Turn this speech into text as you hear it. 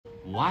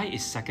Why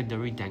is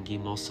secondary dengue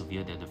more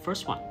severe than the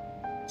first one?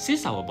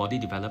 Since our body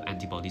developed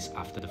antibodies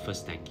after the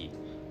first dengue,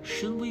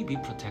 shouldn't we be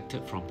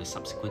protected from the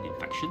subsequent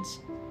infections?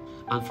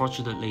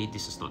 Unfortunately,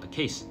 this is not the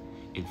case.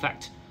 In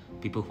fact,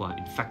 people who are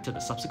infected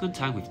a subsequent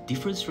time with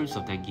different strains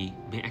of dengue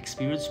may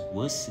experience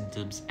worse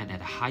symptoms and at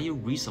a higher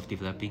risk of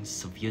developing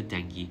severe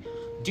dengue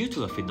due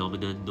to a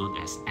phenomenon known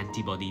as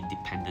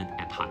antibody-dependent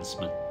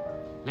enhancement.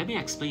 Let me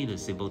explain in a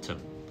simple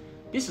term.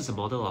 This is a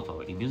model of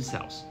our immune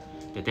cells.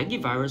 The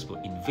dengue virus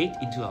will invade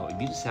into our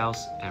immune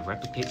cells and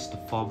replicates to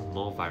form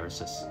more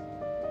viruses.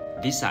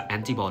 These are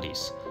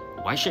antibodies,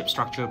 a Y-shaped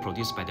structure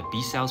produced by the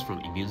B cells from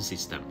immune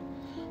system.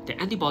 The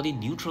antibody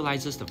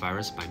neutralizes the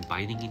virus by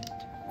binding it,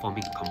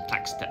 forming a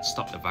complex that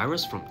stops the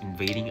virus from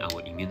invading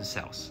our immune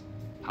cells.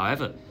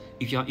 However,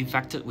 if you are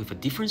infected with a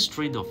different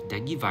strain of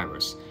dengue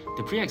virus,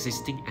 the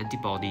pre-existing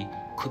antibody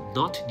could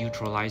not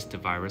neutralize the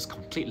virus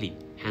completely,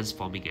 hence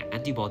forming an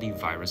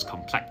antibody-virus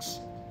complex.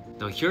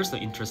 Now here's the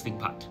interesting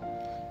part.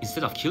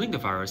 Instead of killing the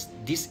virus,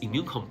 this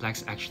immune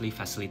complex actually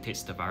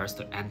facilitates the virus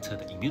to enter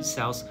the immune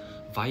cells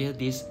via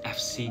this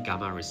Fc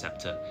gamma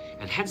receptor,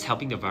 and hence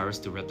helping the virus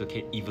to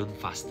replicate even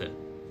faster.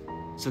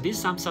 So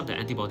this sums up the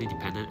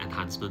antibody-dependent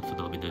enhancement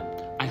phenomenon.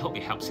 I hope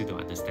it helps you to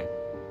understand.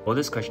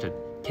 Bonus question: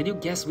 can you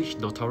guess which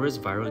notorious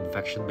viral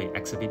infection may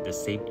exhibit the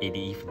same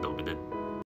ADE phenomenon?